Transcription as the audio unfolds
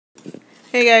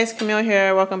Hey guys, Camille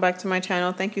here. Welcome back to my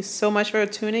channel. Thank you so much for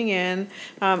tuning in.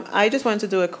 I just wanted to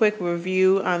do a quick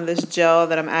review on this gel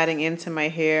that I'm adding into my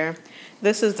hair.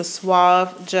 This is the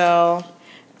Suave Gel.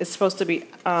 It's supposed to be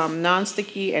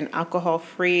non-sticky and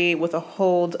alcohol-free with a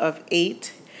hold of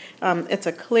 8. It's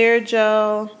a clear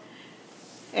gel.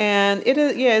 And it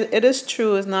is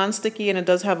true, it's non-sticky and it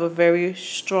does have a very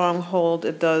strong hold.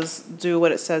 It does do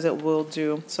what it says it will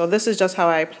do. So this is just how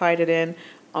I applied it in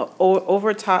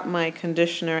over top my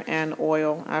conditioner and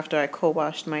oil after I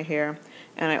co-washed my hair.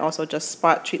 And I also just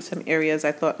spot treat some areas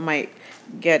I thought might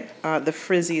get the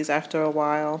frizzies after a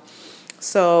while.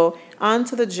 So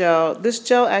onto the gel. This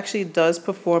gel actually does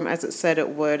perform as it said it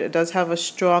would. It does have a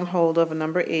strong hold of a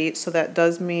number 8, so that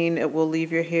does mean it will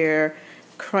leave your hair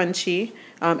crunchy.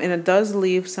 And it does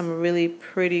leave some really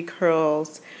pretty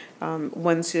curls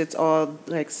once it's all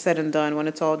like said and done, when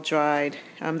it's all dried.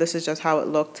 This is just how it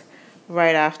looked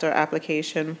right after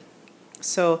application.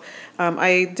 So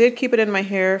I did keep it in my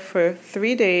hair for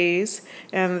 3 days,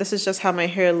 and this is just how my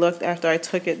hair looked after I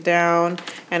took it down.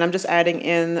 And I'm just adding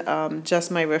in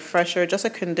just my refresher, just a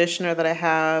conditioner that I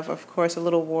have, of course a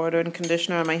little water and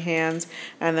conditioner on my hands,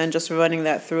 and then just running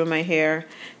that through my hair.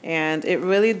 And it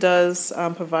really does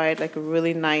provide like a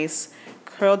really nice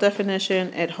curl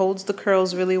definition. It holds the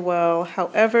curls really well.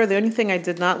 However, the only thing I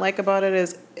did not like about it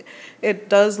is it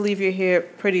does leave your hair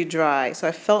pretty dry. So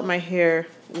I felt my hair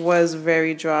was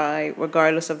very dry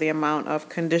regardless of the amount of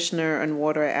conditioner and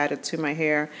water I added to my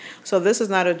hair. So this is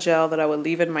not a gel that I would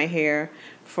leave in my hair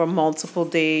for multiple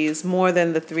days, more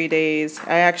than the 3 days.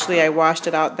 I washed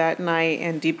it out that night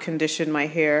and deep conditioned my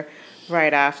hair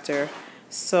right after.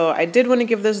 So I did want to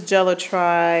give this gel a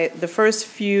try. The first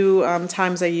few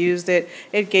times I used it,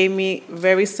 it gave me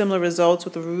very similar results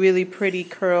with really pretty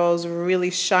curls, really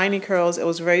shiny curls. It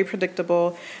was very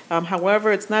predictable.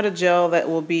 However, it's not a gel that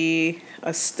will be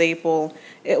a staple.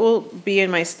 It will be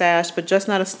in my stash, but just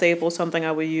not a staple, something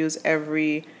I would use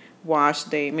every wash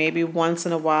day, maybe once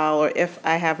in a while, or if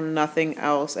I have nothing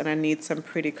else and I need some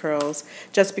pretty curls,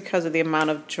 just because of the amount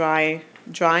of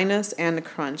dryness and the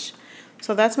crunch.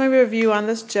 So that's my review on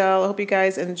this gel. I hope you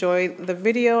guys enjoyed the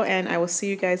video, and I will see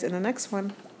you guys in the next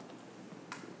one.